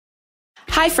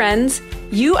Hi, friends.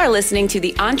 You are listening to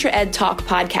the EntreEd Talk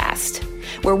podcast,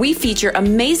 where we feature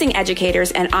amazing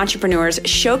educators and entrepreneurs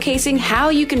showcasing how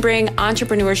you can bring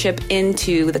entrepreneurship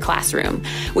into the classroom.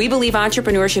 We believe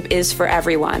entrepreneurship is for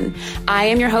everyone. I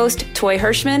am your host, Toy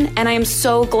Hirschman, and I am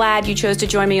so glad you chose to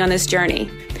join me on this journey.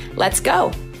 Let's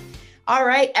go. All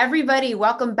right, everybody,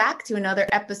 welcome back to another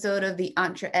episode of the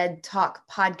EntreEd Talk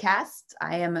podcast.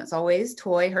 I am, as always,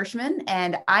 Toy Hirschman,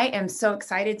 and I am so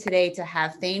excited today to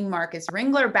have Thane Marcus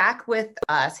Ringler back with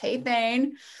us. Hey,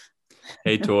 Thane.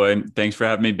 Hey, Toy. Thanks for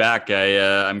having me back.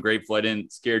 I'm grateful I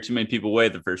didn't scare too many people away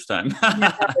the first time.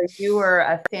 No, you were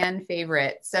a fan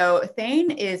favorite. So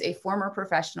Thane is a former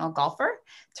professional golfer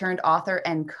turned author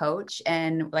and coach.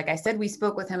 And like I said, we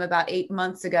spoke with him about 8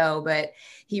 months ago, but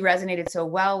he resonated so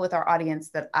well with our audience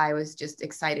that I was just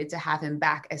excited to have him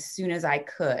back as soon as I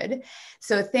could.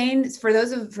 So Thane, for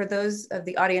those of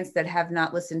the audience that have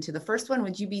not listened to the first one,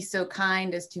 would you be so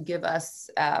kind as to give us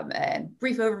a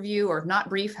brief overview, or not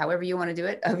brief, however you want to do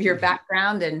it, of your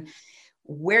background and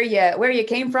where you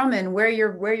came from and where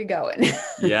you're going?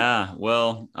 Yeah,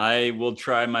 well, I will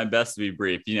try my best to be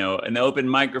brief. You know, an open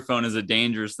microphone is a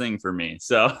dangerous thing for me.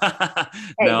 So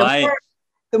the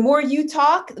more you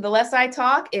talk, the less I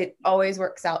talk. It always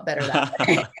works out better that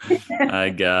way. I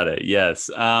got it. Yes.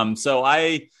 So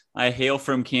I hail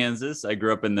from Kansas. I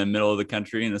grew up in the middle of the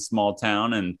country in a small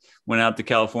town and went out to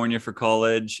California for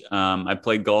college. I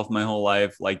played golf my whole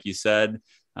life, like you said.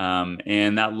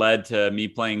 And that led to me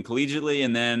playing collegiately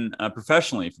and then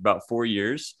professionally for about 4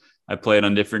 years. I played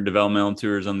on different developmental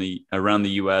tours around the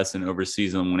U.S. and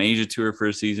overseas on one Asia tour for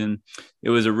a season. It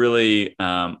was a really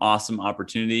awesome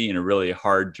opportunity and a really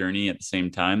hard journey at the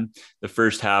same time. The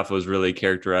first half was really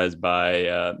characterized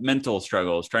by mental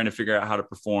struggles, trying to figure out how to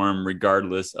perform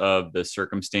regardless of the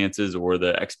circumstances or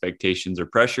the expectations or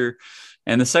pressure.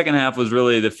 And the second half was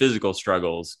really the physical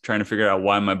struggles, trying to figure out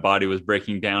why my body was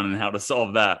breaking down and how to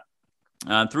solve that.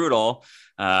 Through it all,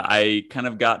 I kind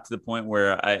of got to the point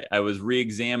where I was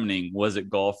re-examining, was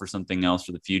it golf or something else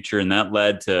for the future? And that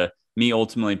led to me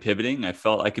ultimately pivoting. I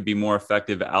felt I could be more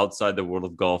effective outside the world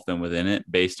of golf than within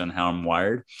it based on how I'm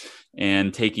wired,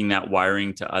 and taking that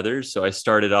wiring to others. So I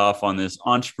started off on this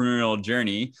entrepreneurial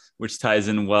journey, which ties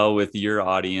in well with your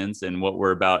audience and what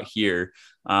we're about here,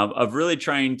 of really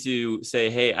trying to say,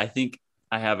 hey, I think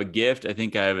I have a gift. I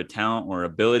think I have a talent or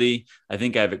ability. I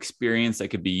think I have experience that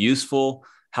could be useful.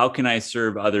 How can I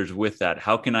serve others with that?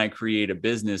 How can I create a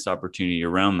business opportunity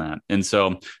around that? And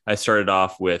so I started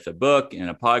off with a book and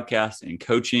a podcast and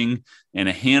coaching and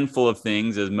a handful of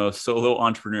things, as most solo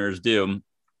entrepreneurs do.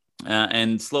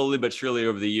 And slowly but surely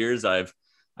over the years, I've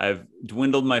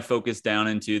dwindled my focus down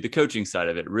into the coaching side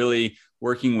of it, really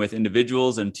working with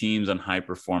individuals and teams on high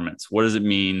performance. What does it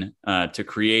mean to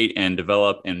create and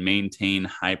develop and maintain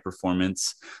high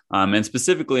performance? And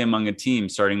specifically among a team,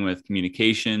 starting with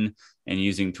communication and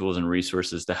using tools and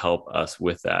resources to help us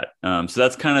with that. So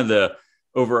that's kind of the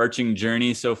overarching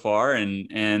journey so far.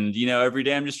 And you know, every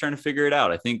day I'm just trying to figure it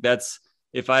out. I think that's,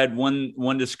 if I had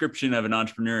one description of an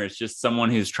entrepreneur, it's just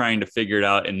someone who's trying to figure it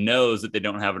out and knows that they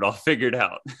don't have it all figured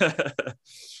out.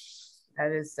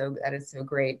 That is so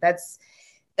great. That's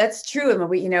true. And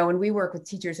when we work with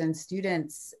teachers and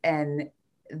students, and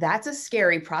that's a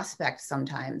scary prospect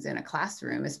sometimes in a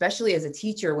classroom, especially as a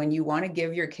teacher, when you want to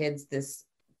give your kids this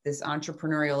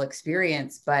entrepreneurial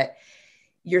experience, but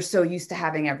you're so used to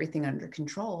having everything under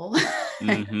control.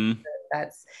 Mm-hmm.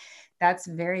 That's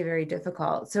very, very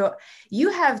difficult. So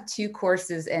you have 2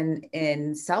 courses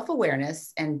in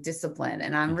self-awareness and discipline.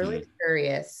 And I'm really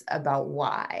curious about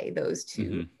why those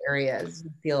 2 areas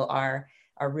you feel are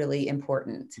really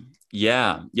important.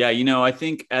 Yeah. You know, I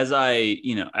think as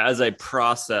I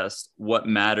processed what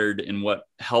mattered and what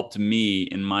helped me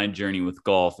in my journey with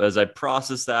golf, as I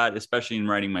processed that, especially in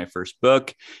writing my first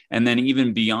book, and then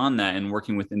even beyond that and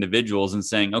working with individuals and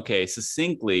saying, okay,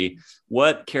 succinctly,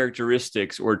 what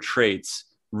characteristics or traits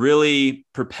really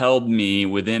propelled me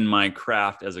within my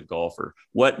craft as a golfer?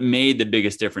 What made the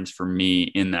biggest difference for me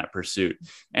in that pursuit?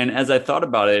 And as I thought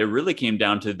about it, it really came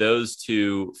down to those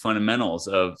 2 fundamentals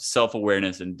of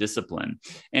self-awareness and discipline.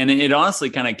 And it honestly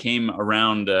kind of came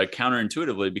around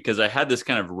counterintuitively, because I had this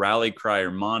kind of rally cry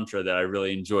or mantra that I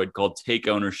really enjoyed called take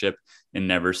ownership and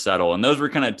never settle. And those were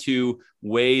kind of 2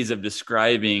 ways of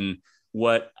describing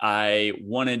what I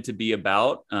wanted to be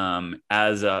about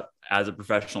as a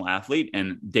professional athlete,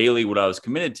 and daily what I was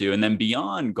committed to. And then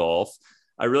beyond golf,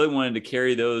 I really wanted to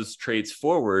carry those traits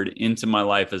forward into my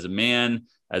life as a man,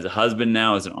 as a husband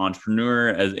now, as an entrepreneur,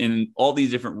 as in all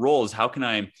these different roles. How can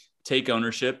I take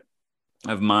ownership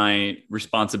of my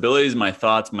responsibilities, my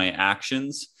thoughts, my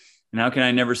actions, And how can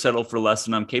I never settle for less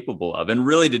than I'm capable of? And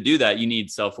really, to do that, you need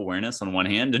self-awareness on one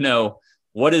hand to know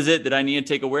what is it that I need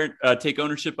to take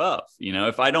ownership of.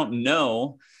 If I don't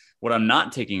know what I'm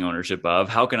not taking ownership of,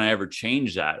 how can I ever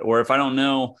change that? Or if I don't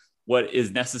know what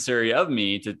is necessary of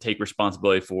me to take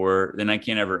responsibility for, then I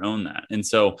can't ever own that. And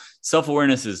so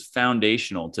self-awareness is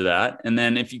foundational to that. And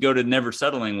then if you go to never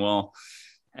settling, well,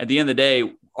 at the end of the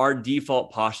day, our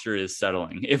default posture is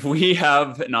settling. If we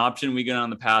have an option, we go down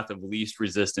the path of least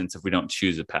resistance if we don't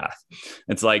choose a path.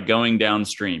 It's like going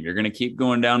downstream. You're going to keep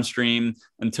going downstream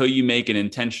until you make an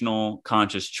intentional,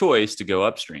 conscious choice to go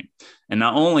upstream. And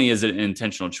not only is it an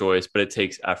intentional choice, but it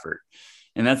takes effort.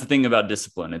 And that's the thing about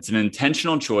discipline. It's an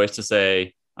intentional choice to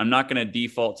say, I'm not going to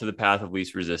default to the path of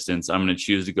least resistance. I'm going to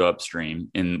choose to go upstream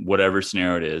in whatever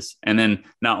scenario it is. And then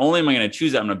not only am I going to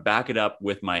choose that, I'm going to back it up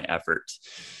with my effort.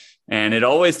 And it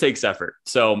always takes effort.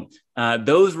 So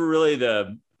those were really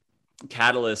the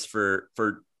catalysts for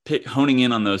honing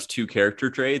in on those two character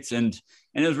traits. And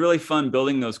it was really fun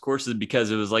building those courses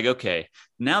because it was like, okay,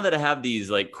 now that I have these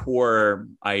like core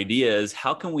ideas,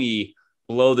 how can we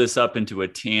blow this up into a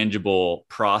tangible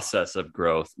process of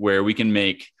growth where we can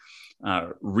make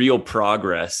real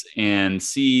progress and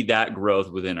see that growth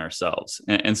within ourselves.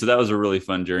 And so that was a really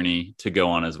fun journey to go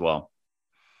on as well.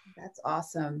 That's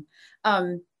awesome.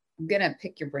 I'm going to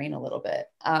pick your brain a little bit.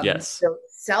 Yes. So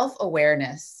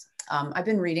self-awareness. I've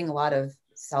been reading a lot of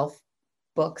self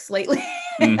books lately.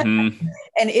 Mm-hmm.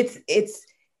 And it's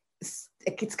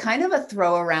kind of a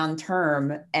throw around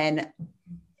term. And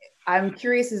I'm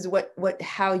curious as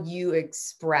how you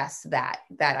express that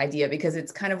idea, because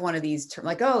it's kind of one of these terms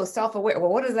like, oh, self-aware.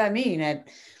 Well, what does that mean? And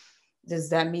does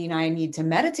that mean I need to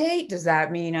meditate? Does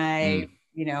that mean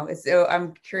so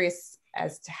I'm curious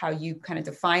as to how you kind of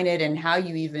define it and how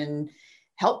you even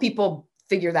help people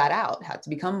figure that out, how to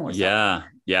become more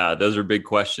self-aware. Yeah, those are big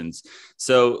questions.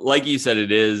 So like you said,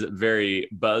 it is very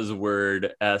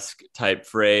buzzword-esque type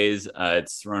phrase.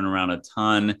 It's thrown around a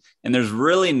ton, and there's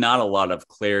really not a lot of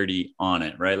clarity on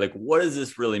it, right? Like, what does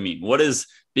this really mean? What is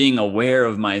being aware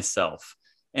of myself?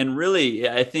 And really,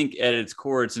 I think at its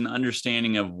core, it's an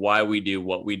understanding of why we do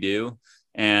what we do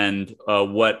and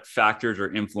what factors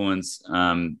or influence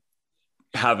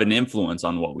have an influence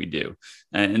on what we do.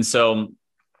 And so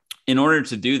in order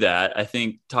to do that, I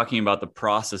think talking about the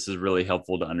process is really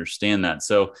helpful to understand that.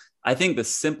 So I think the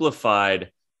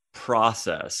simplified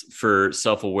process for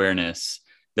self-awareness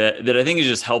that I think is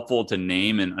just helpful to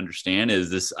name and understand is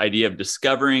this idea of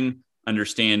discovering,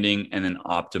 understanding, and then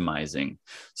optimizing.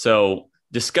 So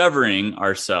discovering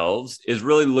ourselves is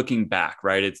really looking back,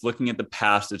 right? It's looking at the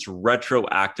past. It's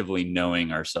retroactively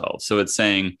knowing ourselves. So it's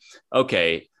saying,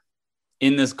 okay,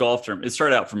 in this golf tournament, it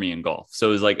started out for me in golf. So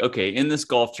it was like, okay, in this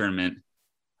golf tournament,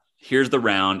 here's the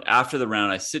round. After the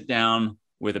round, I sit down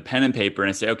with a pen and paper and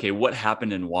I say, okay, what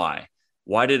happened and why?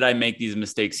 Why did I make these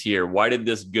mistakes here? Why did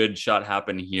this good shot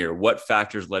happen here? What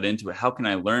factors led into it? How can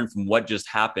I learn from what just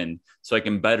happened so I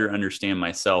can better understand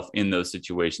myself in those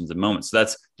situations and moments? So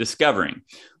that's discovering.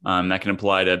 That can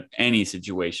apply to any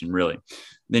situation, really.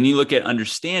 Then you look at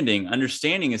understanding.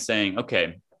 Understanding is saying,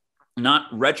 okay,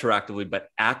 not retroactively, but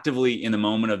actively in the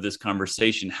moment of this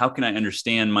conversation, how can I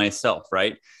understand myself,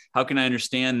 right? How can I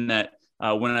understand that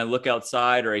when I look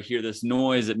outside or I hear this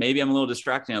noise, that maybe I'm a little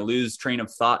distracted, I lose train of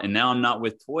thought, and now I'm not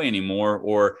with Toy anymore,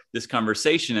 or this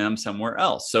conversation and I'm somewhere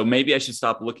else. So maybe I should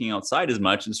stop looking outside as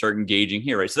much and start engaging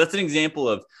here, right? So that's an example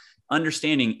of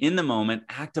understanding in the moment,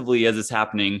 actively as it's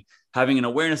happening, having an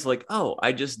awareness like, oh,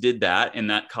 I just did that and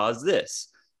that caused this.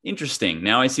 Interesting.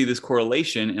 Now I see this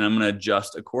correlation and I'm going to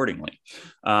adjust accordingly.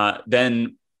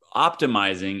 Then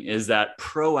optimizing is that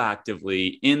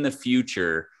proactively in the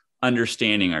future,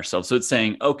 understanding ourselves. So it's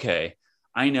saying, okay,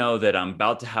 I know that I'm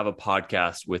about to have a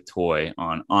podcast with Toy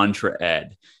on Entre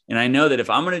Ed. And I know that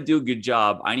if I'm going to do a good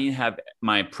job, I need to have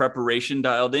my preparation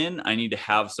dialed in. I need to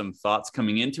have some thoughts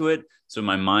coming into it so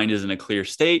my mind is in a clear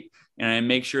state. And I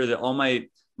make sure that all my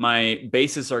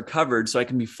bases are covered so I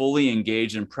can be fully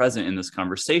engaged and present in this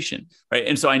conversation, right?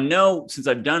 And so I know, since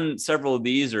I've done several of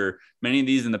these or many of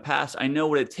these in the past, I know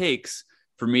what it takes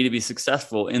for me to be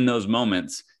successful in those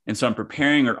moments. And so I'm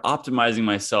preparing or optimizing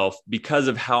myself because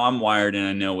of how I'm wired and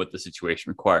I know what the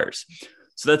situation requires.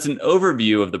 So that's an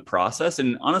overview of the process.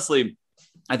 And honestly,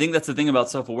 I think that's the thing about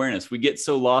self-awareness. We get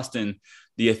so lost in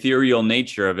the ethereal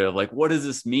nature of it, of like, what does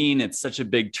this mean? It's such a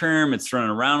big term. It's thrown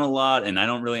around a lot, and I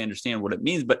don't really understand what it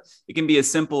means, but it can be as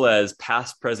simple as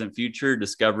past, present, future,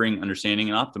 discovering,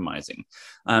 understanding, and optimizing.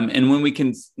 And when we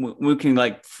can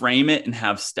like frame it and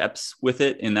have steps with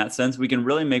it in that sense, we can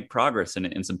really make progress in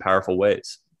it in some powerful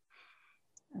ways.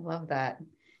 I love that.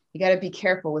 You got to be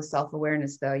careful with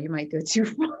self-awareness though. You might go too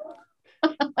far.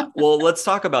 Well, let's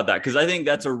talk about that, because I think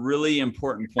that's a really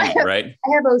important point, right?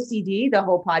 I have OCD. The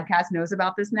whole podcast knows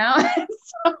about this now.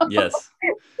 Yes.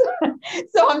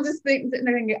 So I'm just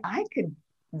thinking, I could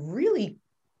really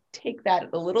take that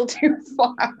a little too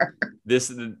far. This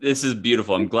is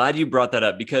beautiful. I'm glad you brought that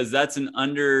up, because that's an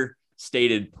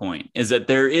understated point, is that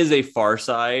there is a far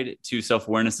side to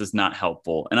self-awareness that's not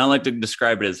helpful. And I like to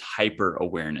describe it as hyper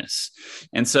awareness.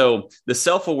 And so the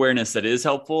self-awareness that is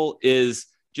helpful is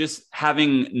just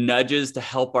having nudges to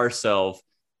help ourselves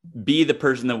be the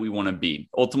person that we want to be.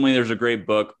 Ultimately, there's a great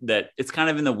book that it's kind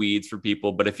of in the weeds for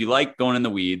people, but if you like going in the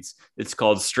weeds, it's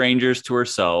called Strangers to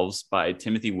Ourselves by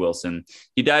Timothy Wilson.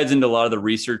 He dives into a lot of the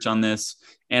research on this.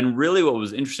 And really what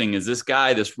was interesting is this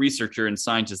guy, this researcher and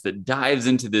scientist that dives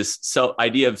into this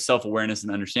idea of self-awareness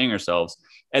and understanding ourselves.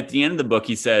 At the end of the book,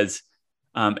 he says,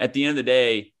 at the end of the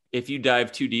day, if you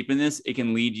dive too deep in this, it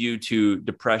can lead you to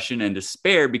depression and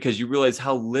despair, because you realize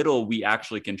how little we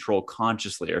actually control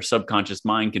consciously. Our subconscious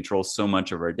mind controls so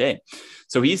much of our day.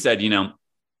 So he said,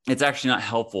 it's actually not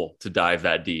helpful to dive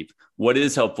that deep. What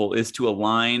is helpful is to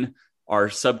align our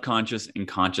subconscious and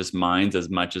conscious minds as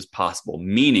much as possible,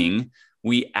 meaning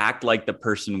we act like the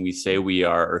person we say we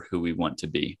are or who we want to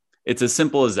be. It's as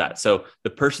simple as that. So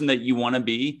the person that you want to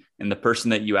be and the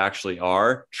person that you actually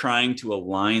are, trying to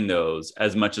align those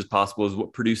as much as possible is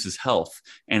what produces health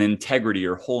and integrity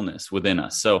or wholeness within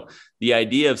us. So the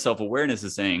idea of self-awareness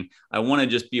is saying, I want to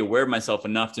just be aware of myself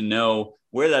enough to know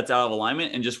where that's out of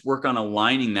alignment and just work on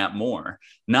aligning that more,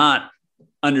 not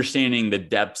understanding the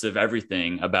depths of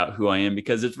everything about who I am,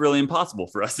 because it's really impossible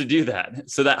for us to do that.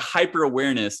 So that hyper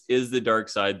awareness is the dark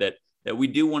side that we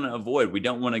do want to avoid. We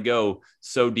don't want to go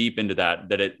so deep into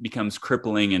that it becomes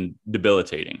crippling and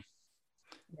debilitating.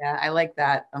 Yeah, I like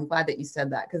that. I'm glad that you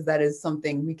said that, because that is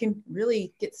something we can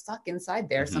really get stuck inside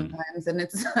there sometimes. And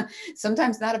it's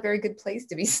sometimes not a very good place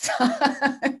to be stuck.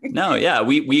 No, yeah,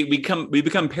 we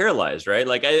become paralyzed, right?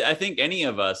 Like I think any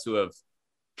of us who have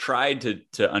tried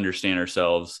to understand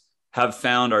ourselves have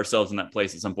found ourselves in that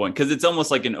place at some point, because it's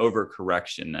almost like an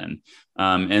overcorrection then.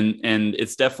 And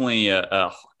it's definitely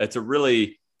it's a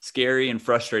really scary and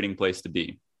frustrating place to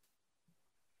be.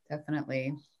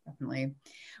 Definitely.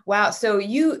 Wow. So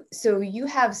you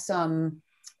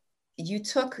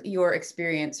took your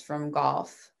experience from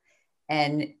golf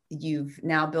and you've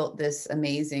now built this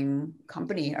amazing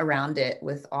company around it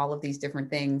with all of these different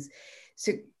things.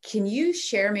 So can you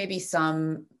share maybe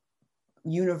some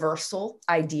universal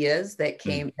ideas that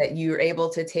you were able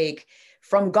to take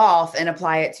from golf and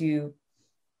apply it to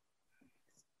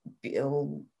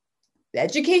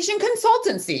education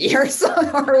consultancy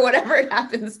or whatever it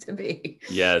happens to be?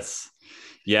 Yes.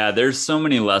 Yeah, there's so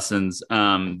many lessons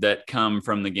that come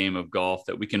from the game of golf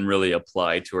that we can really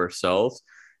apply to ourselves.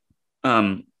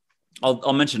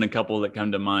 I'll mention a couple that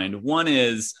come to mind. One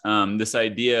is this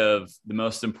idea of the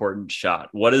most important shot.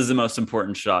 What is the most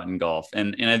important shot in golf?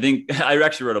 And I think I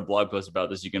actually wrote a blog post about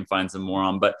this. You can find some more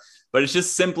on, but it's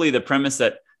just simply the premise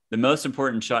that the most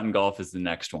important shot in golf is the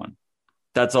next one.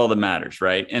 That's all that matters,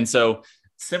 right? And so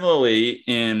similarly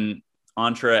in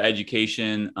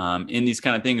education, in these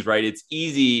kind of things, right? It's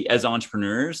easy as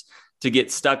entrepreneurs to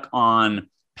get stuck on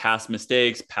past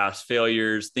mistakes, past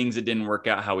failures, things that didn't work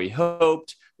out how we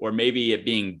hoped, or maybe it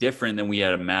being different than we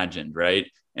had imagined, right?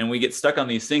 And we get stuck on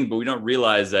these things, but we don't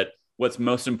realize that what's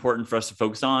most important for us to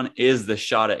focus on is the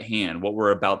shot at hand, what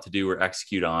we're about to do or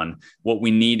execute on, what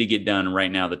we need to get done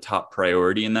right now, the top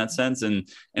priority in that sense. And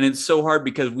it's so hard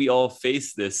because we all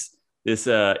face this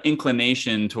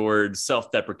inclination towards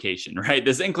self-deprecation, right?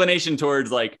 This inclination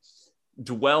towards like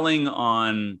dwelling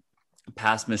on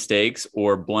past mistakes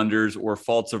or blunders or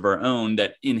faults of our own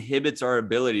that inhibits our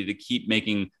ability to keep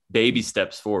making baby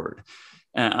steps forward.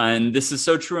 And this is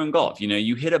so true in golf.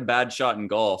 You hit a bad shot in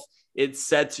golf, it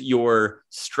sets your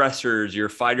stressors, your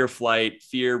fight or flight,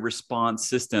 fear response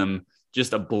system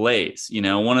just ablaze.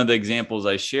 One of the examples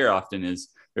I share often is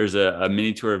there's a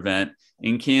mini tour event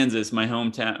in Kansas, my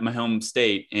home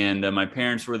state, and my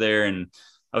parents were there, and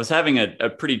I was having a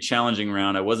pretty challenging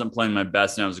round. I wasn't playing my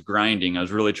best and I was grinding. I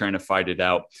was really trying to fight it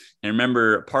out. And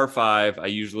remember, par 5, I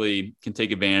usually can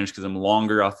take advantage because I'm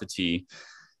longer off the tee.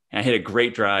 And I hit a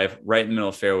great drive right in the middle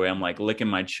of the fairway. I'm like licking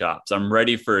my chops. I'm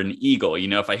ready for an eagle.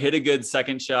 If I hit a good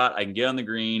second shot, I can get on the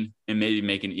green and maybe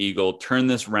make an eagle, turn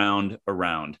this round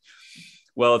around.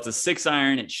 Well, it's a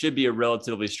 6-iron. It should be a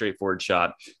relatively straightforward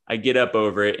shot. I get up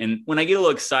over it. And when I get a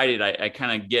little excited, I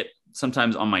kind of get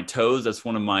sometimes on my toes. That's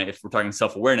one of my, if we're talking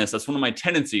self-awareness, that's one of my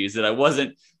tendencies that I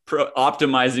wasn't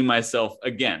optimizing myself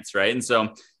against, right? And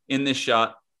so in this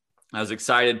shot, I was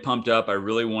excited, pumped up. I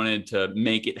really wanted to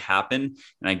make it happen.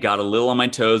 And I got a little on my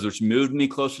toes, which moved me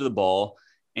closer to the ball.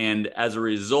 And as a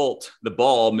result, the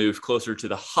ball moved closer to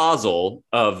the hosel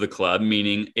of the club,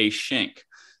 meaning a shank.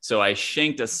 So I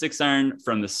shanked a 6-iron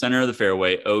from the center of the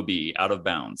fairway, OB, out of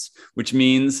bounds, which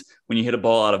means when you hit a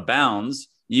ball out of bounds,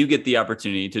 you get the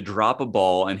opportunity to drop a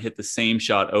ball and hit the same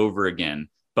shot over again,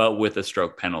 but with a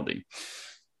stroke penalty.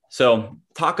 So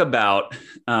talk about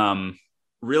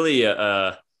really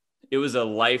it was a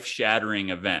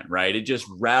life-shattering event, right? It just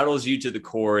rattles you to the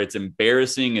core. It's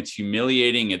embarrassing. It's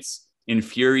humiliating. It's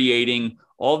infuriating.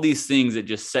 All these things that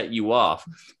just set you off.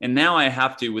 And now I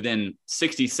have to, within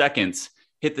 60 seconds,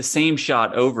 hit the same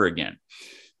shot over again.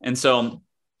 And so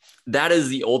that is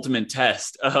the ultimate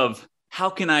test of how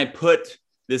can I put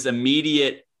this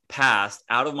immediate past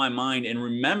out of my mind and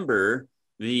remember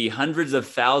the hundreds of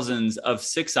thousands of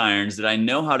 6-irons that I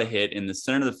know how to hit in the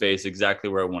center of the face, exactly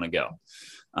where I want to go.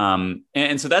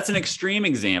 And so that's an extreme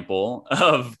example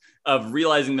of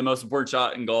realizing the most important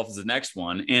shot in golf is the next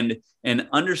one. And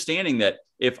understanding that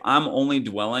if I'm only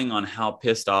dwelling on how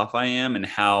pissed off I am and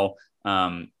how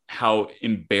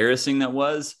embarrassing that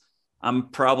was, I'm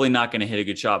probably not going to hit a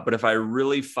good shot. But if I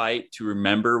really fight to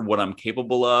remember what I'm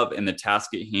capable of and the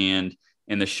task at hand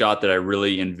and the shot that I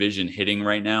really envision hitting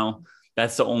right now,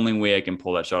 that's the only way I can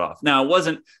pull that shot off. Now, it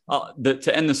wasn't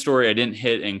to end the story. I didn't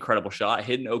hit an incredible shot. I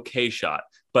hit an okay shot,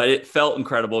 but it felt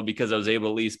incredible because I was able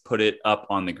to at least put it up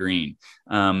on the green.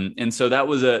 And so that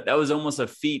was almost a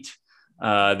feat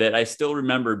that I still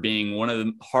remember being one of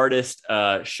the hardest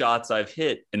shots I've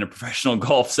hit in a professional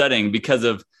golf setting because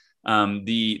of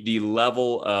the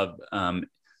level of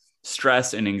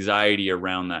stress and anxiety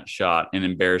around that shot and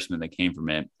embarrassment that came from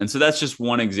it. And so that's just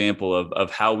one example of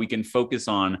how we can focus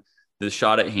on the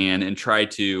shot at hand and try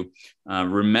to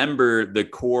remember the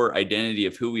core identity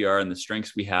of who we are and the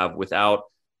strengths we have without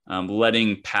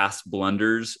letting past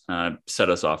blunders set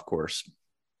us off course.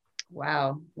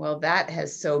 Wow. Well, that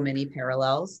has so many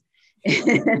parallels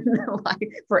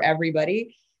for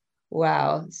everybody.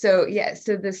 Wow. So yeah.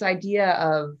 So this idea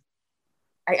of,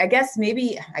 I guess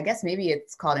maybe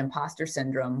it's called imposter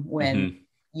syndrome when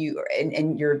you,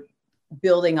 and you're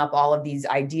building up all of these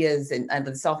ideas and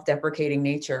the self-deprecating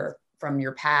nature from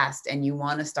your past, and you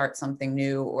want to start something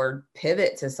new or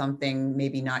pivot to something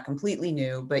maybe not completely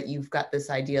new, but you've got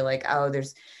this idea like, oh,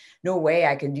 there's no way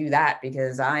I can do that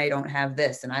because I don't have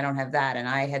this and I don't have that and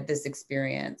I had this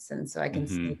experience. And so I can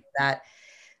see that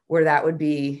where that would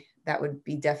be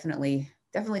definitely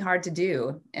hard to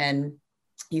do. And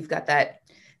you've got that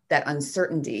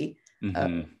uncertainty.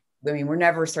 I mean, we're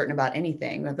never certain about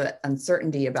anything, but the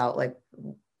uncertainty about like,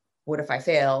 what if I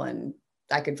fail and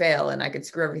I could fail and I could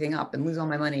screw everything up and lose all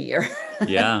my money. Or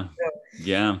yeah.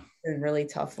 It's really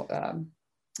tough, a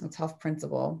tough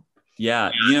principle.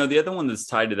 Yeah. You know, the other one that's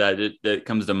tied to that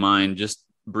comes to mind just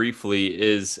briefly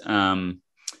is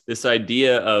this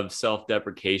idea of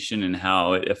self-deprecation and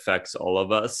how it affects all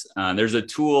of us. There's a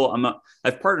tool.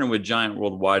 I've partnered with Giant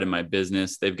Worldwide in my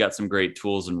business. They've got some great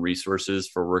tools and resources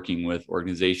for working with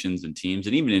organizations and teams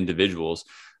and even individuals.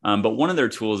 But one of their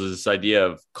tools is this idea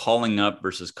of calling up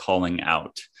versus calling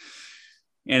out.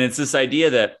 And it's this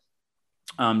idea that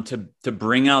to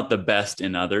bring out the best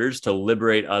in others, to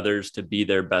liberate others to be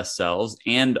their best selves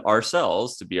and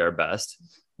ourselves to be our best,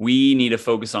 we need to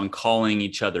focus on calling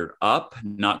each other up,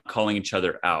 not calling each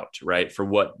other out, right? For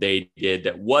what they did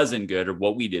that wasn't good or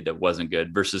what we did that wasn't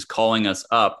good versus calling us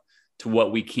up to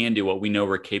what we can do, what we know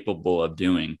we're capable of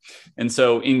doing. And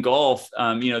so in golf,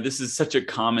 this is such a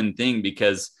common thing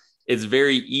because it's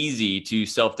very easy to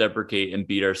self-deprecate and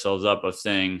beat ourselves up of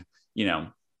saying,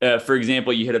 for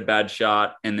example, you hit a bad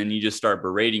shot and then you just start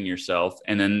berating yourself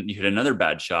and then you hit another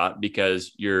bad shot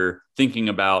because you're thinking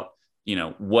about,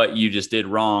 what you just did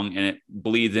wrong and it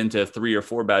bleeds into 3 or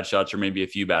 4 bad shots or maybe a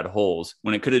few bad holes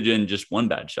when it could have been just one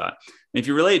bad shot. And if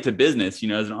you relate it to business,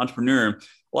 as an entrepreneur, a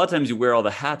lot of times you wear all the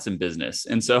hats in business.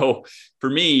 And so for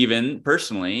me, even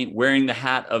personally, wearing the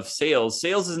hat of sales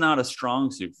is not a strong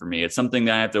suit for me. It's something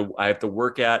that I have to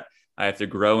work at. I have to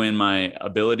grow in my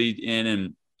ability in,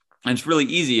 and it's really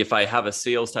easy if I have a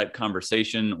sales type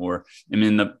conversation or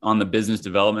am on the business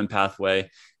development pathway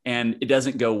and it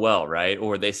doesn't go well, right?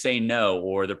 Or they say no,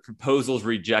 or the proposal's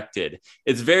rejected.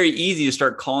 It's very easy to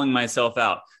start calling myself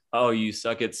out. Oh, you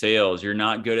suck at sales. You're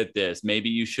not good at this. Maybe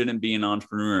you shouldn't be an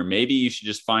entrepreneur. Maybe you should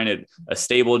just find a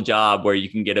stable job where you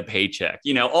can get a paycheck.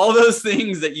 All those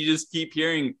things that you just keep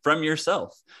hearing from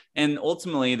yourself. And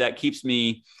ultimately that keeps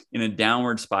me in a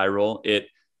downward spiral. It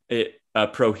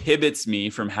prohibits me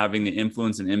from having the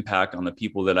influence and impact on the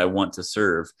people that I want to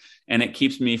serve. And it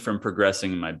keeps me from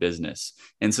progressing in my business.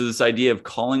 And so this idea of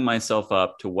calling myself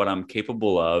up to what I'm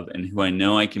capable of and who I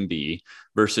know I can be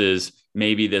versus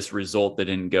maybe this result that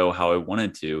didn't go how I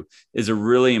wanted to is a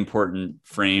really important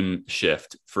frame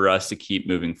shift for us to keep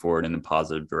moving forward in a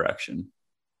positive direction.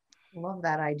 Love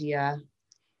that idea.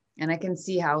 And I can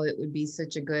see how it would be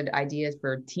such a good idea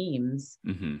for teams,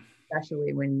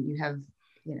 especially when you have,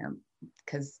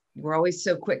 because we're always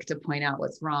so quick to point out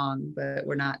what's wrong, but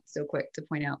we're not so quick to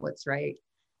point out what's right.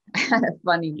 I had a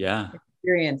funny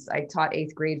experience. I taught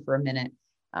 8th grade for a minute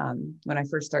when I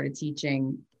first started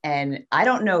teaching. And I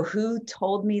don't know who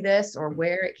told me this or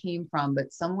where it came from,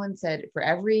 but someone said for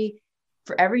every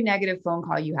negative phone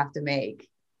call you have to make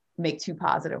 2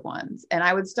 positive ones. And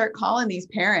I would start calling these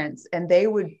parents and they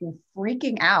would be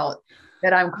freaking out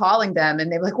that I'm calling them.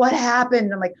 And they're like, what happened?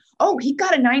 And I'm like, oh, he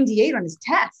got a 98 on his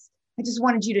test. I just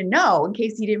wanted you to know in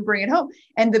case he didn't bring it home.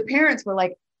 And the parents were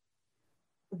like,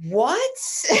 what?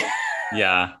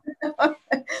 Yeah.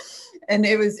 And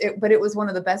it was one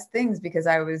of the best things because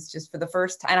I was just for the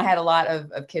first time, and I had a lot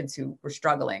of kids who were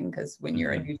struggling because when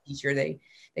you're a new teacher, they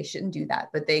shouldn't do that,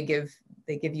 but they give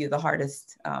you the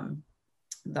hardest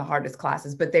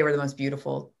classes, but they were the most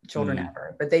beautiful children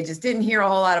ever, but they just didn't hear a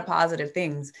whole lot of positive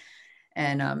things.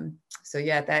 And so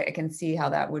yeah, that I can see how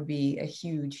that would be a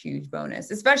huge, huge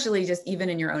bonus, especially just even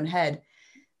in your own head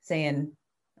saying,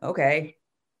 okay,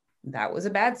 that was a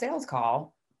bad sales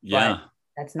call. Yeah. But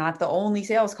that's not the only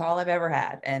sales call I've ever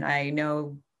had. And I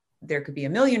know there could be a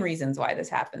million reasons why this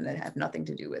happened that have nothing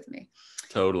to do with me.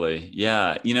 Totally.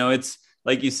 Yeah. It's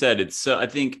like you said, it's so, I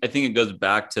think it goes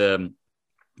back to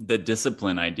the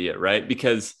discipline idea, right?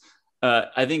 Because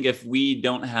I think if we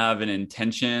don't have an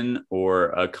intention or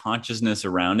a consciousness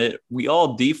around it, we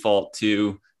all default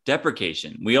to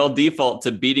deprecation. We all default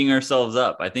to beating ourselves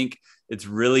up. I think it's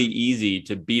really easy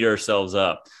to beat ourselves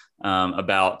up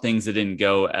about things that didn't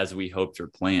go as we hoped or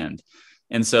planned.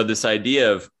 And so this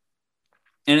idea of,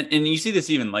 and you see this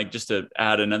even like just to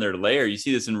add another layer, you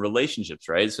see this in relationships,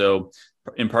 right? So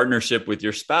in partnership with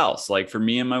your spouse, like for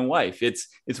me and my wife, it's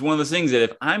one of those things that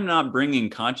if I'm not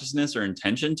bringing consciousness or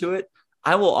intention to it,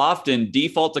 I will often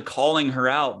default to calling her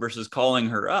out versus calling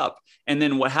her up. And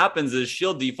then what happens is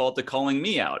she'll default to calling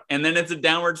me out. And then it's a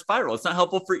downward spiral. It's not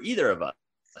helpful for either of us.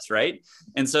 Right.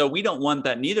 And so we don't want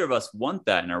that. Neither of us want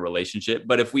that in our relationship.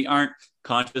 But if we aren't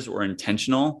conscious or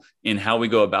intentional in how we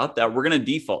go about that, we're going to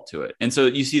default to it. And so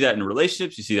you see that in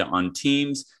relationships, you see that on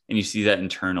teams, and you see that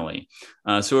internally.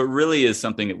 So it really is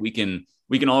something that we can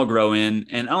all grow in.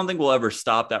 And I don't think we'll ever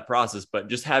stop that process, but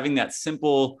just having that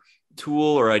simple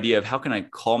tool or idea of how can I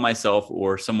call myself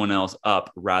or someone else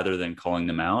up rather than calling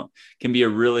them out can be a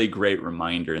really great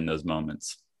reminder in those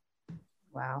moments.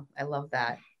 Wow. I love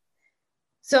that.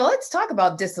 So let's talk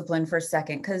about discipline for a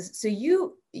second, because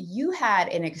you had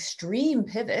an extreme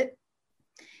pivot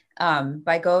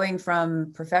by going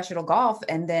from professional golf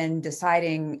and then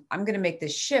deciding I'm going to make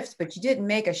this shift, but you didn't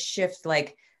make a shift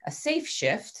like a safe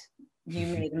shift.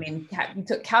 You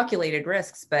took calculated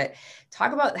risks, but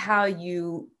talk about how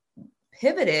you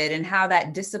pivoted and how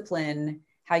that discipline,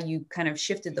 how you kind of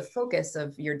shifted the focus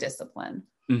of your discipline.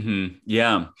 Mm-hmm.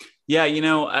 Yeah.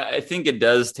 I think it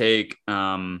does take,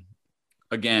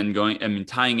 again,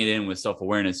 tying it in with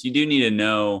self-awareness, you do need to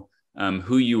know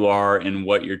who you are and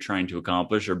what you're trying to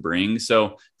accomplish or bring.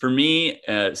 So for me,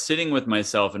 sitting with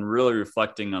myself and really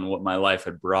reflecting on what my life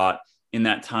had brought in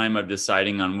that time of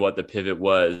deciding on what the pivot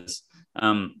was,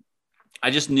 I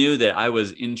just knew that I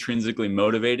was intrinsically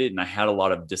motivated and I had a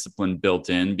lot of discipline built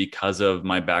in because of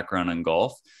my background in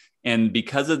golf. And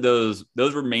because of those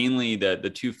were mainly the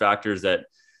 2 factors that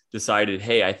decided,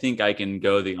 hey, I think I can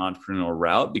go the entrepreneurial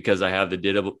route because I have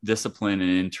the discipline and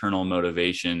internal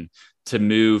motivation to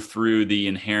move through the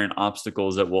inherent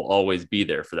obstacles that will always be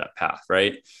there for that path,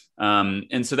 right?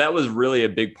 And so that was really a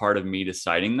big part of me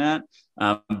deciding that.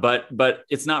 But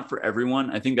it's not for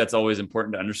everyone. I think that's always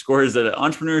important to underscore is that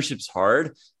entrepreneurship's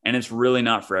hard and it's really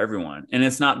not for everyone. And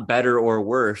it's not better or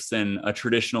worse than a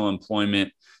traditional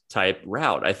employment type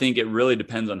route. I think it really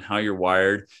depends on how you're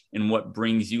wired and what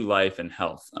brings you life and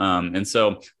health. And so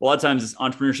a lot of times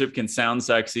entrepreneurship can sound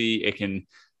sexy. It can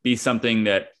be something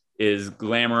that is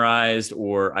glamorized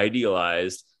or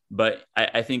idealized, but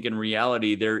I think in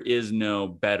reality, there is no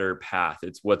better path.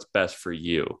 It's what's best for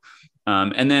you.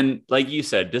 And then, like you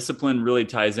said, discipline really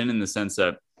ties in the sense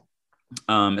that,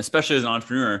 especially as an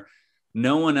entrepreneur,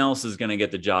 no one else is going to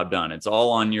get the job done. It's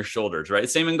all on your shoulders, right?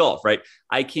 Same in golf, right?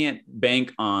 I can't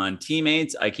bank on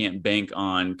teammates. I can't bank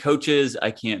on coaches.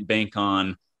 I can't bank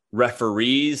on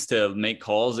referees to make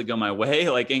calls that go my way.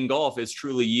 Like in golf, it's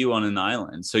truly you on an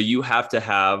island. So you have to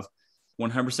have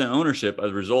 100% ownership of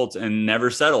the results and never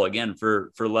settle again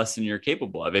for less than you're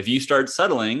capable of. If you start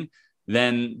settling,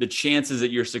 then the chances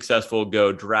that you're successful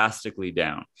go drastically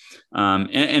down.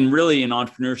 And really in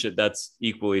entrepreneurship, that's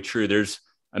equally true. There's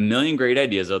a million great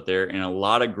ideas out there and a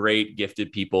lot of great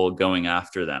gifted people going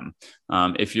after them.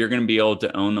 If you're going to be able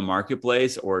to own the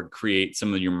marketplace or create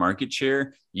some of your market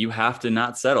share, you have to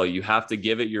not settle. You have to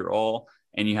give it your all,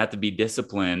 and you have to be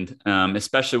disciplined,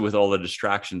 especially with all the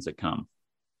distractions that come.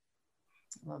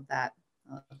 Love that.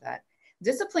 Love that.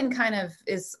 Discipline kind of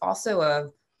is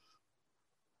also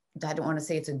I don't want to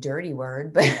say it's a dirty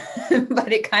word, but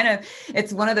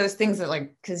it's one of those things that,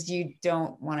 like, because you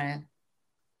don't want to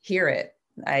hear it.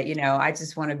 I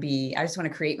just want to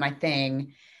create my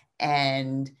thing,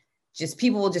 and just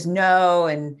people will just know,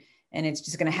 and it's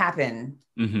just going to happen.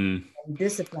 Mm-hmm.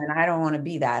 Discipline. I don't want to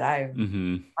be that.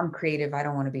 I'm creative. I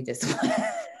don't want to be disciplined.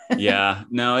 Yeah,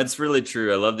 no, it's really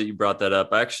true. I love that you brought that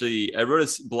up. Actually, I wrote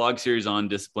a blog series on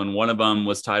discipline. One of them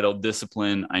was titled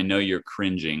 "Discipline, I Know You're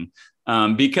Cringing."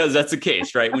 Because that's the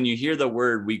case, right? When you hear the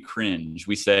word, we cringe,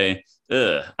 we say,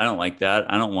 ugh, I don't like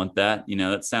that. I don't want that.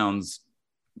 That sounds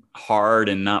hard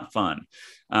and not fun.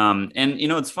 And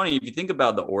it's funny, if you think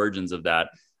about the origins of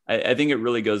that, I think it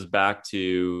really goes back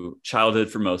to childhood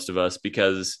for most of us,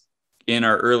 because in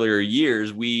our earlier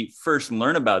years, we first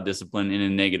learn about discipline in a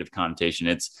negative connotation.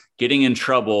 It's getting in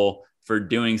trouble for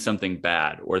doing something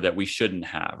bad or that we shouldn't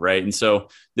have, right? And so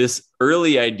this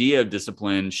early idea of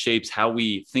discipline shapes how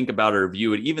we think about or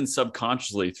view it, even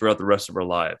subconsciously throughout the rest of our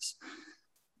lives.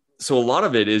 So a lot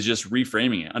of it is just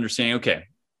reframing it, understanding, okay,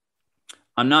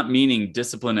 I'm not meaning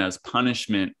discipline as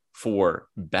punishment for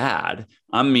bad.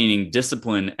 I'm meaning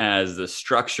discipline as the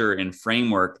structure and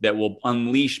framework that will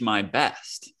unleash my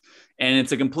best. And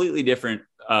it's a completely different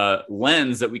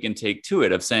lens that we can take to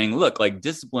it, of saying, look, like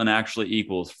discipline actually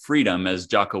equals freedom, as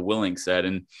Jocko Willink said.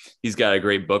 And he's got a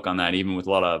great book on that, even with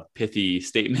a lot of pithy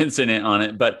statements in it on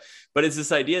it. But it's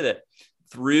this idea that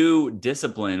through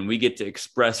discipline, we get to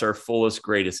express our fullest,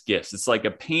 greatest gifts. It's like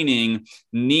a painting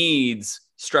needs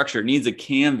structure. It needs a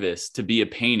canvas to be a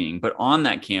painting, but on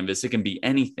that canvas, it can be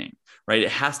anything, right?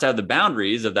 It has to have the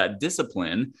boundaries of that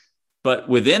discipline. But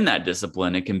within that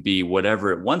discipline, it can be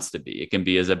whatever it wants to be. It can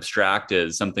be as abstract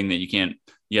as something that you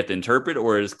have to interpret,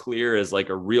 or as clear as like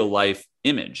a real life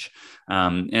image.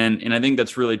 And I think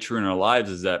that's really true in our lives,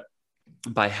 is that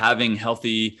by having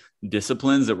healthy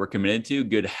disciplines that we're committed to,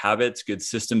 good habits, good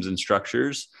systems and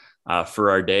structures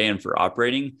for our day and for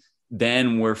operating,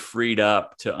 then we're freed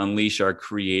up to unleash our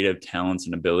creative talents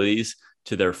and abilities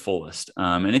to their fullest.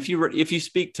 And if you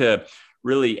speak to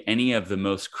really any of the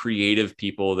most creative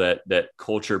people that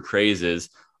culture praises,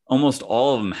 almost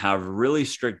all of them have really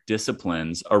strict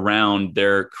disciplines around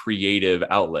their creative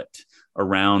outlet,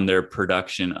 around their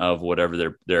production of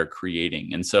whatever they're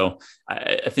creating. And so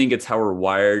I think it's how we're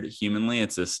wired humanly.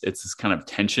 It's this kind of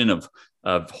tension of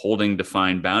holding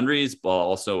defined boundaries, while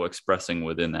also expressing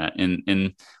within that.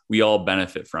 And we all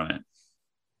benefit from it.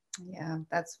 Yeah,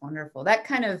 that's wonderful. That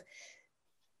kind of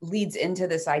leads into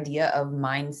this idea of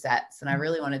mindsets. And I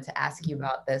really wanted to ask you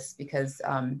about this, because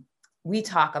we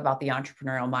talk about the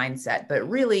entrepreneurial mindset, but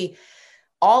really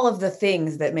all of the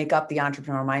things that make up the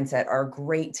entrepreneurial mindset are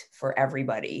great for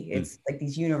everybody. It's like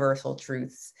these universal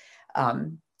truths.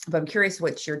 But I'm curious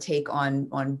what's your take on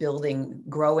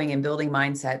growing and building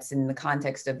mindsets in the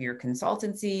context of your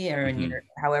consultancy, or in your,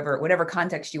 whatever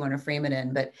context you want to frame it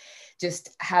in, but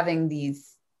just having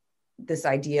this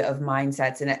idea of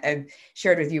mindsets. And I've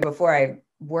shared with you before, I'm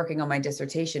working on my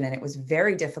dissertation, and it was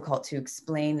very difficult to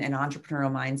explain an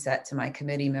entrepreneurial mindset to my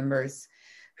committee members,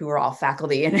 who are all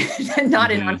faculty and not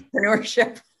in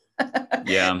entrepreneurship.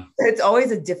 Yeah. It's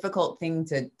always a difficult thing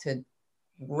to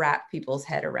wrap people's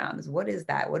head around, is what is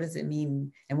that? What does it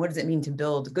mean? And what does it mean to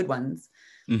build good ones?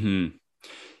 Mm-hmm.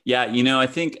 Yeah, I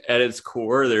think at its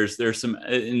core, there's some,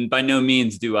 and by no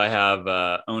means do I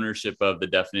have ownership of the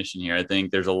definition here. I think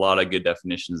there's a lot of good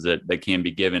definitions that can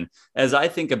be given. As I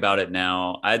think about it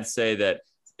now, I'd say that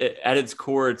at its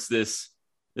core, it's this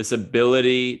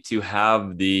ability to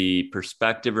have the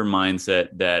perspective or mindset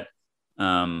that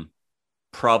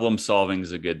problem solving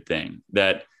is a good thing,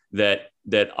 that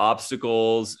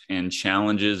obstacles and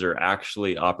challenges are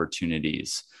actually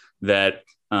opportunities, that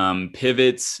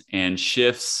pivots and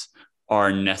shifts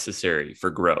are necessary for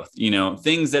growth,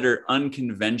 things that are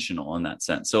unconventional in that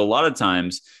sense. So a lot of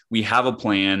times we have a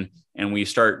plan and we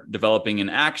start developing an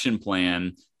action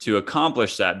plan to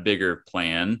accomplish that bigger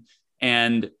plan,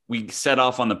 and we set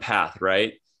off on the path,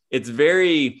 right? It's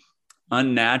very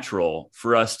unnatural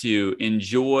for us to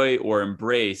enjoy or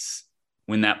embrace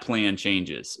when that plan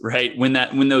changes, right? When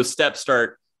those steps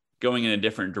start going in a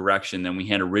different direction than we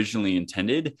had originally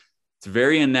intended, it's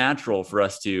very unnatural for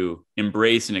us to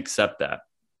embrace and accept that.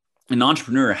 An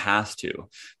entrepreneur has to,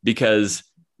 because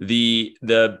the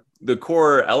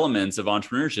core elements of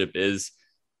entrepreneurship is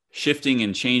shifting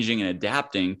and changing and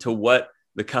adapting to what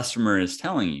the customer is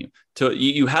telling you. So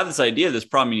you have this idea of this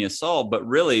problem you need to solve, but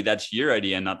really that's your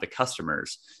idea, not the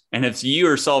customer's. And if you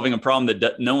are solving a problem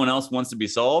that no one else wants to be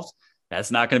solved,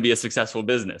 that's not going to be a successful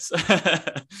business.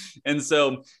 And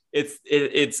so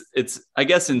it's I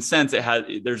guess in sense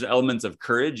there's elements of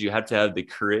courage. You have to have the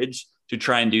courage to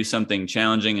try and do something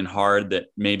challenging and hard that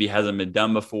maybe hasn't been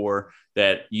done before,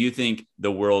 that you think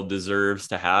the world deserves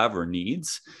to have or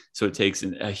needs. So it takes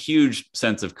a huge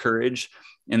sense of courage.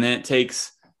 And then it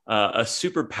takes a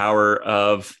superpower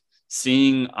of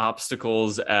seeing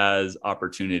obstacles as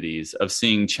opportunities, of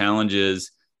seeing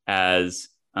challenges as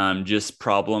just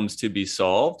problems to be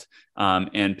solved,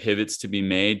 and pivots to be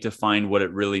made to find what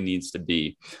it really needs to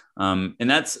be. And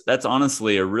that's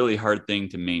honestly a really hard thing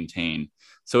to maintain.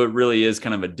 So it really is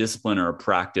kind of a discipline or a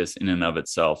practice in and of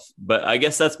itself. But I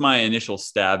guess that's my initial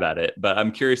stab at it. But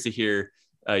I'm curious to hear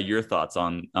your thoughts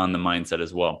on the mindset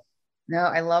as well. No,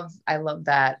 I love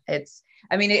that.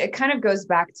 It kind of goes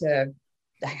back to,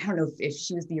 I don't know if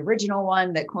she was the original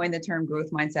one that coined the term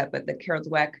growth mindset, but the Carol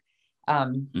Dweck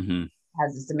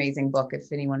has this amazing book.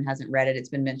 If anyone hasn't read it, it's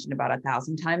been mentioned about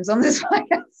 1,000 times on this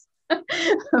podcast,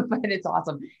 but it's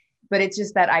awesome. But it's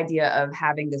just that idea of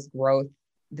having this growth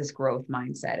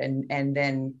mindset, and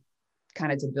then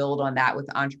kind of to build on that with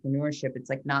entrepreneurship. It's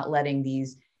like not letting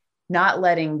these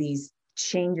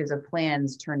changes of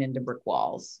plans turn into brick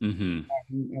walls. And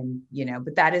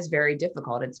but that is very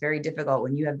difficult. It's very difficult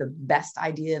when you have the best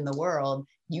idea in the world,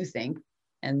 you think,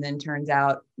 and then turns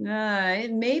out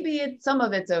some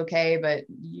of it's okay, but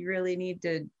you really need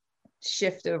to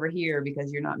shift over here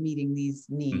because you're not meeting these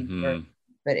needs.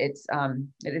 That's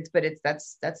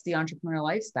the entrepreneurial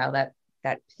lifestyle, that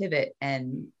pivot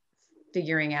and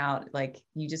figuring out, like,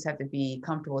 you just have to be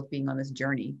comfortable with being on this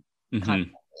journey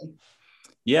constantly.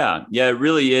 Yeah, it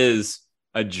really is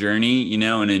a journey,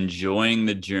 and enjoying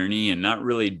the journey and not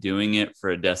really doing it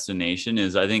for a destination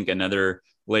is, I think, another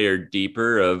layer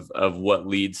deeper of what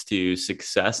leads to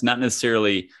success, not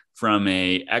necessarily from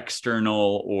a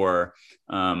external or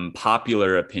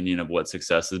popular opinion of what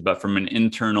success is, but from an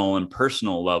internal and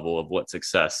personal level of what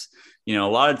success. A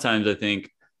lot of times I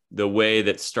think the way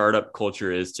that startup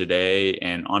culture is today,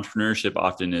 and entrepreneurship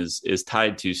often is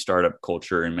tied to startup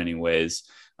culture in many ways,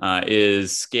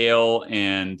 is scale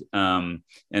and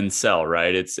sell,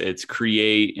 right? It's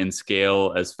create and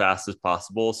scale as fast as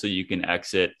possible so you can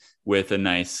exit with a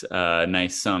nice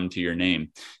sum to your name.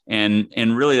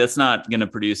 And really that's not going to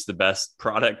produce the best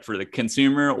product for the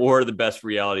consumer or the best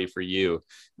reality for you.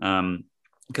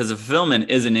 Because the fulfillment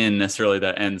isn't in necessarily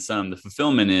that end sum. The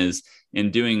fulfillment is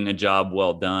in doing a job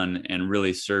well done and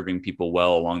really serving people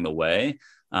well along the way.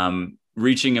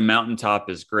 Reaching a mountaintop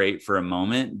is great for a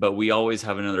moment, but we always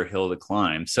have another hill to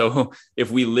climb. So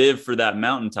if we live for that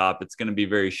mountaintop, it's going to be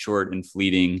very short and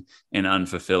fleeting and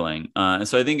unfulfilling. And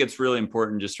so I think it's really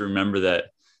important just to remember that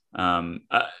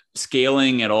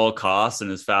scaling at all costs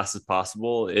and as fast as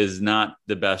possible is not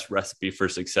the best recipe for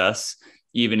success,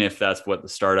 even if that's what the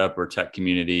startup or tech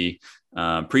community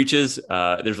preaches.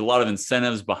 There's a lot of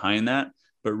incentives behind that,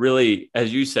 but really,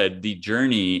 as you said, the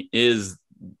journey is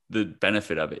the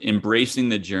benefit of it. Embracing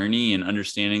the journey and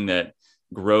understanding that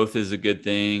growth is a good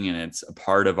thing and it's a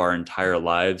part of our entire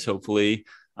lives, hopefully.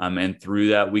 And through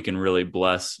that, we can really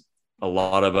bless a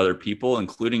lot of other people,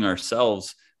 including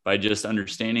ourselves, by just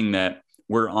understanding that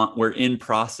we're in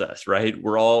process, right?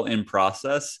 We're all in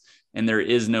process, and there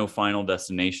is no final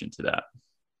destination to that.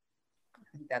 I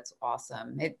think that's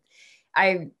awesome.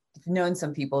 I've known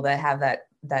some people that have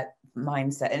that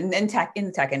mindset, and in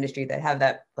the tech industry, that have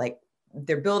that, like,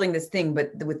 they're building this thing,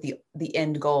 but with the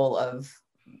end goal of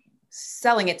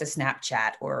selling it to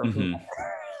Snapchat or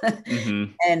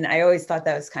And I always thought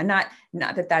that was kind of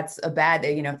not that that's a bad,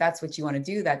 if that's what you want to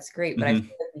do, that's great. But I feel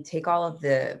like you take all of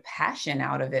the passion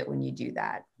out of it when you do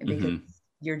that, because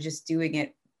you're just doing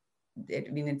it.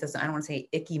 It doesn't, I don't want to say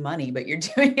icky money, but you're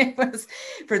doing it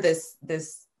for this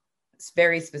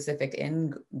very specific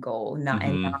end goal,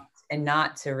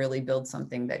 not to really build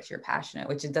something that you're passionate,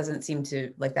 which it doesn't seem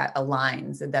to, like, that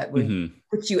aligns, that would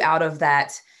put you out of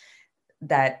that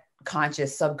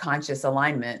subconscious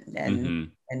alignment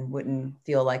and wouldn't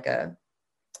feel like I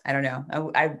don't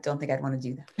know. I don't think I'd want to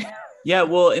do that. Yeah,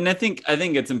 well, and I think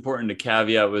it's important to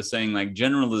caveat with saying, like,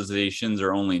 generalizations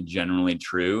are only generally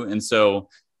true. And so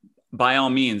by all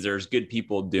means, there's good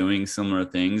people doing similar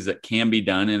things that can be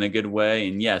done in a good way.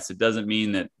 And yes, it doesn't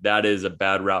mean that that is a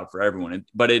bad route for everyone,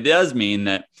 but it does mean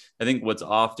that I think what's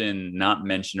often not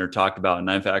mentioned or talked about, and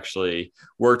I've actually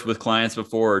worked with clients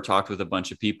before or talked with a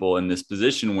bunch of people in this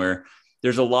position where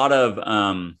there's a lot of,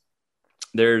 a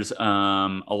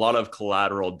lot of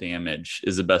collateral damage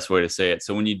is the best way to say it.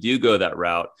 So when you do go that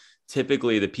route,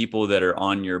 typically the people that are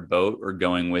on your boat or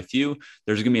going with you,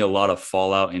 there's going to be a lot of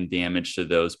fallout and damage to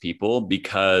those people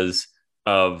because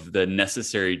of the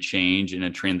necessary change in a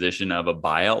transition of a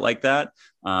buyout like that.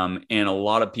 And a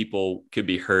lot of people could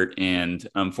be hurt and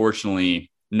unfortunately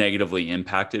negatively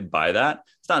impacted by that.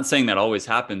 It's not saying that always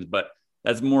happens, but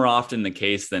that's more often the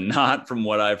case than not from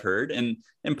what I've heard. And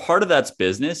part of that's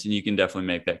business, and you can definitely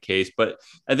make that case. But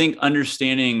I think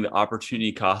understanding the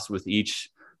opportunity cost with each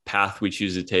path we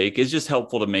choose to take is just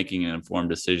helpful to making an informed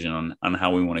decision on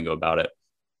how we want to go about it.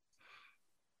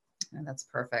 And that's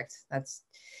perfect. I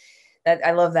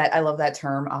love that. I love that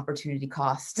term, opportunity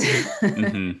cost.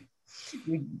 Mm-hmm.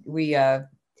 we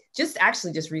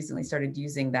just recently started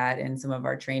using that in some of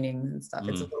our trainings and stuff. Mm.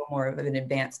 It's a little more of an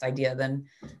advanced idea than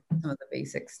some of the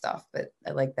basic stuff, but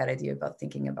I like that idea about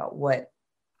thinking about what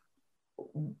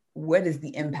is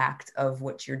the impact of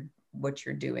what you're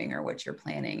doing or what you're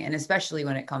planning. And especially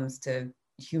when it comes to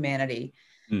humanity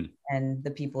and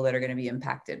the people that are going to be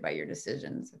impacted by your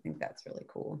decisions. I think that's really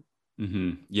cool.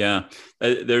 Mm-hmm. Yeah.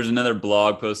 There's another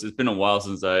blog post. It's been a while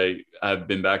since I've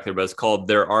been back there, but it's called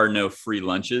 "There Are No Free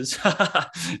Lunches."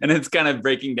 And it's kind of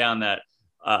breaking down that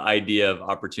idea of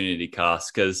opportunity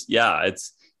cost. Cause yeah,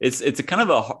 it's a kind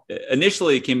of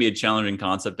initially it can be a challenging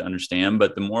concept to understand,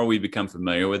 but the more we become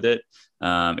familiar with it,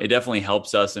 it definitely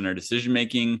helps us in our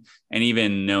decision-making and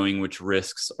even knowing which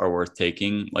risks are worth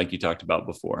taking, like you talked about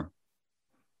before.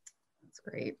 That's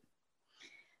great.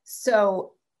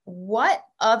 So what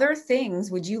other things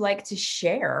would you like to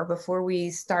share before we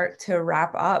start to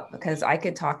wrap up? Because I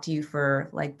could talk to you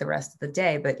for like the rest of the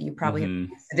day, but you probably have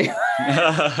things to do.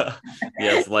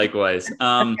 Yes, likewise.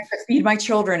 I have to feed my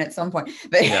children at some point.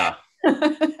 But yeah.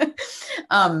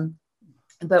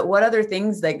 But what other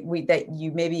things that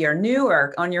you maybe are new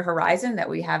or on your horizon that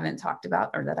we haven't talked about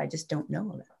or that I just don't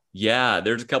know about? Yeah,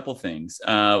 there's a couple things.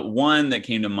 One that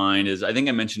came to mind is, I think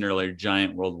I mentioned earlier,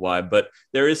 Giant Worldwide, but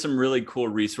there is some really cool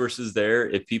resources there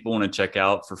if people want to check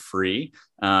out for free.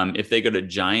 If they go to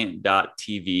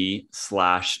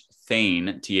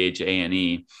giant.tv/Thane,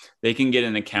 THANE, they can get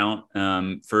an account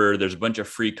there's a bunch of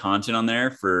free content on there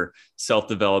for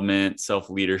self-development,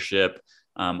 self-leadership,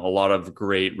 a lot of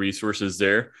great resources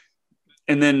there.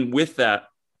 And then with that,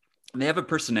 they have a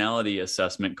personality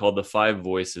assessment called the 5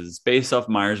 Voices based off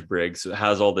Myers-Briggs. So it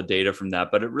has all the data from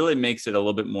that, but it really makes it a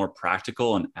little bit more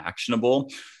practical and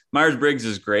actionable. Myers-Briggs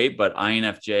is great, but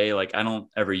INFJ, like I don't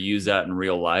ever use that in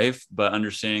real life, but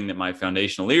understanding that my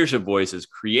foundational leadership voice is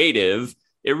creative,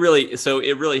 it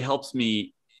really helps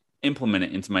me implement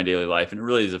it into my daily life. And it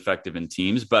really is effective in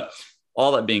teams. But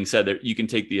all that being said, you can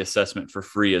take the assessment for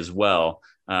free as well.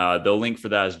 The link for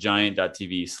that is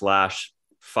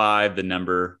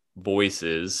giant.tv/5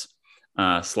 voices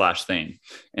 /Thane.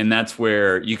 And that's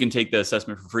where you can take the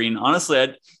assessment for free. And honestly,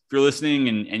 if you're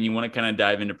listening and you want to kind of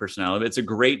dive into personality, it's a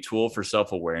great tool for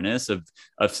self-awareness of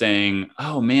saying,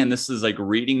 oh man, this is like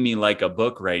reading me like a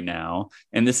book right now.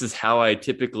 And this is how I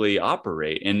typically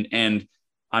operate. And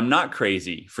I'm not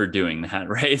crazy for doing that.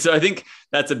 Right. So I think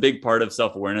that's a big part of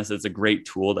self-awareness. It's a great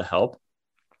tool to help.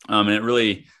 And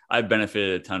I've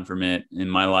benefited a ton from it in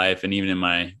my life and even in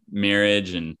my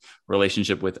marriage and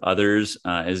relationship with others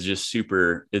is just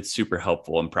it's super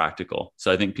helpful and practical.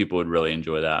 So I think people would really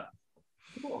enjoy that.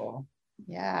 Cool.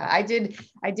 Yeah, I did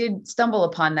stumble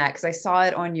upon that because I saw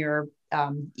it on your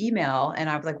email and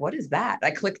I was like, what is that?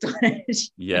 I clicked on it.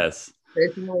 Yes.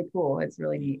 It's really cool. It's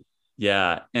really neat.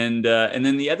 Yeah. And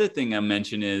then the other thing I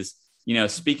mentioned is,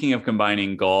 speaking of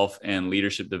combining golf and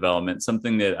leadership development,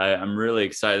 something that I'm really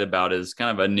excited about is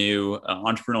kind of a new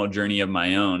entrepreneurial journey of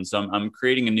my own. So I'm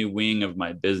creating a new wing of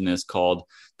my business called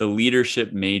the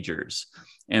Leadership Majors.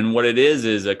 And what it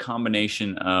is a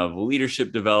combination of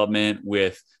leadership development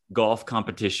with golf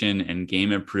competition and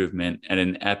game improvement at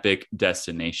an epic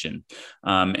destination.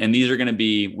 And these are going to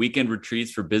be weekend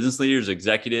retreats for business leaders,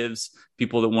 executives,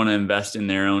 people that want to invest in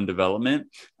their own development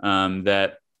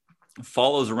that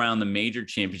follows around the major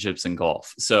championships in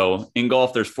golf. So in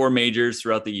golf, there's 4 majors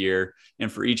throughout the year. And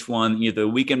for each one, either the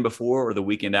weekend before or the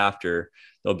weekend after,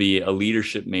 there'll be a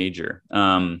leadership major.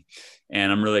 And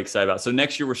I'm really excited about it. So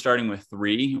next year, we're starting with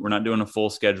 3. We're not doing a full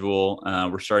schedule.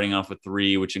 We're starting off with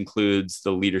 3, which includes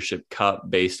the Leadership Cup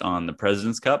based on the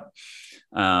President's Cup.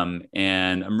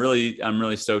 And I'm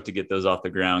really stoked to get those off the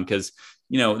ground because,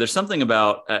 there's something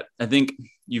about, I think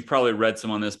you've probably read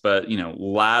some on this, but,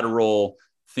 lateral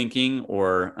thinking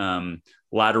or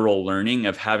lateral learning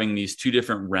of having these two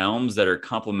different realms that are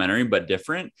complementary but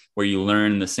different, where you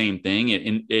learn the same thing,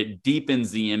 it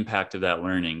deepens the impact of that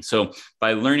learning. So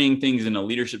by learning things in a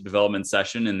leadership development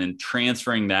session and then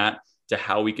transferring that to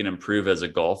how we can improve as a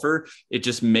golfer, it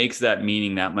just makes that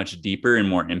meaning that much deeper and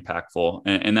more impactful.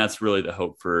 And that's really the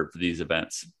hope for these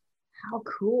events. How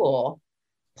cool.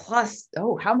 Plus,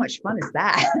 oh, how much fun is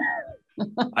that?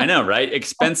 I know, right?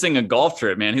 Expensing a golf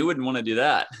trip, man. Who wouldn't want to do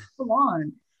that? Come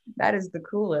on. That is the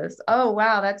coolest. Oh,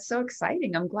 wow. That's so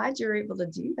exciting. I'm glad you're able to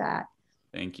do that.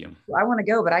 Thank you. I want to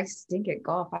go, but I stink at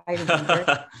golf. My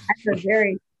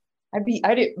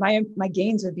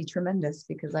gains would be tremendous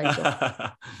because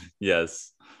I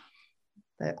yes.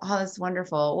 But that's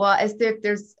wonderful. Well, if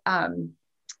there's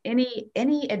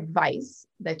any advice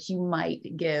that you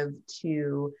might give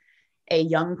to a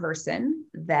young person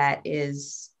that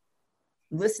is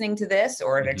listening to this,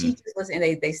 or their teachers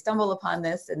listening, they stumble upon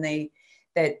this and they're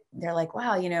like,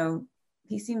 wow,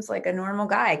 he seems like a normal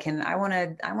guy. I want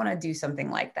to do something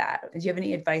like that. Do you have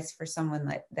any advice for someone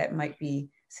that might be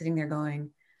sitting there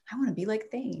going, I want to be like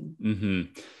Thane? Mm-hmm.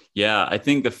 Yeah, I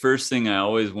think the first thing I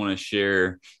always want to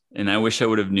share, and I wish I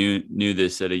would have knew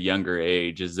this at a younger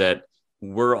age, is that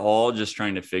we're all just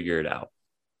trying to figure it out.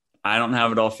 I don't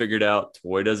have it all figured out.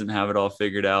 Toy doesn't have it all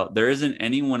figured out. There isn't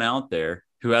anyone out there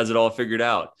who has it all figured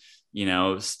out.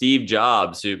 Steve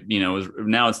Jobs, who,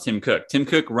 now it's Tim Cook. Tim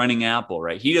Cook running Apple,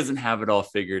 right? He doesn't have it all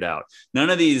figured out. None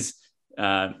of these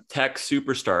tech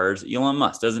superstars, Elon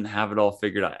Musk doesn't have it all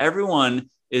figured out. Everyone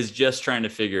is just trying to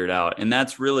figure it out. And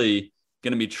that's really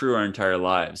going to be true our entire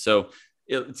lives. So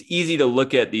it's easy to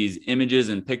look at these images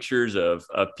and pictures of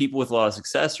people with a lot of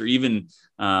success, or even,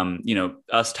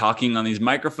 us talking on these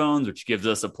microphones, which gives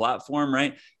us a platform,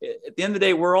 right? At the end of the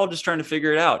day, we're all just trying to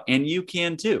figure it out, and you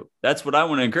can too. That's what I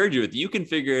want to encourage you with. You can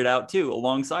figure it out too,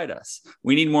 alongside us.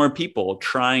 We need more people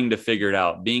trying to figure it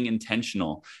out, being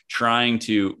intentional, trying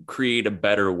to create a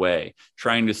better way,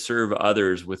 trying to serve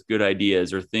others with good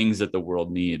ideas or things that the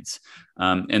world needs.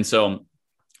 And so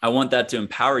I want that to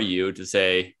empower you to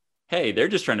say, hey, they're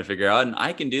just trying to figure out, and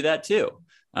I can do that too.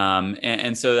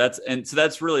 So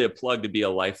that's really a plug to be a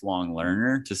lifelong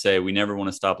learner, to say we never want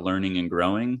to stop learning and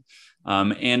growing,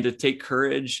 and to take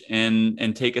courage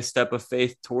and take a step of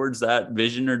faith towards that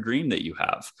vision or dream that you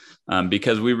have,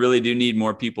 because we really do need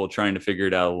more people trying to figure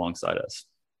it out alongside us.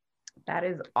 That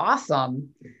is awesome.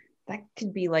 That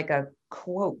could be like a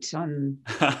quote on.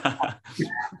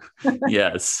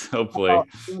 Yes, hopefully.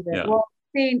 Yeah. Well,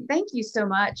 Thane, thank you so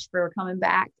much for coming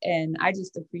back. And I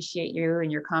just appreciate you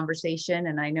and your conversation.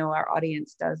 And I know our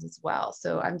audience does as well.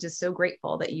 So I'm just so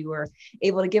grateful that you were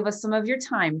able to give us some of your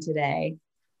time today.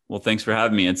 Well, thanks for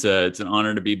having me. It's an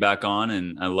honor to be back on.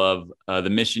 And I love the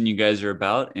mission you guys are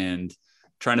about, and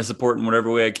trying to support in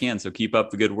whatever way I can. So keep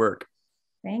up the good work.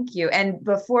 Thank you. And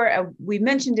before we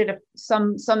mentioned it,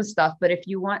 some stuff, but if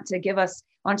you want to give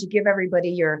everybody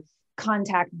your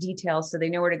contact details so they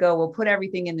know where to go. We'll put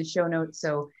everything in the show notes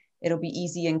so it'll be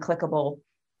easy and clickable.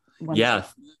 Yeah.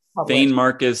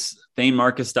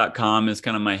 ThaneMarcus.com is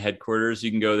kind of my headquarters.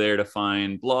 You can go there to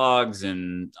find blogs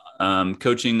and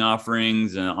coaching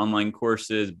offerings and online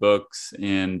courses, books,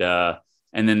 and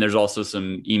then there's also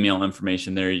some email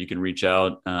information there. You can reach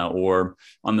out or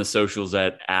on the socials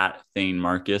at Thane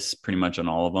Marcus, pretty much on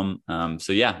all of them.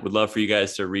 So yeah, would love for you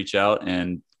guys to reach out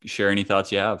and share any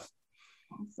thoughts you have.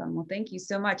 Awesome. Well, thank you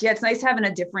so much. Yeah, it's nice having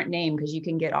a different name because you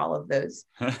can get all of those.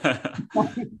 Yes.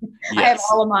 I have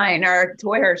all of mine are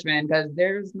Toy Hirschman because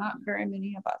there's not very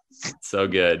many of us. So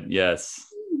good. Yes.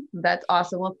 That's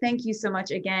awesome. Well, thank you so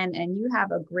much again. And you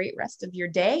have a great rest of your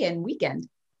day and weekend.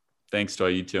 Thanks, Toy.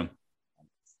 You too.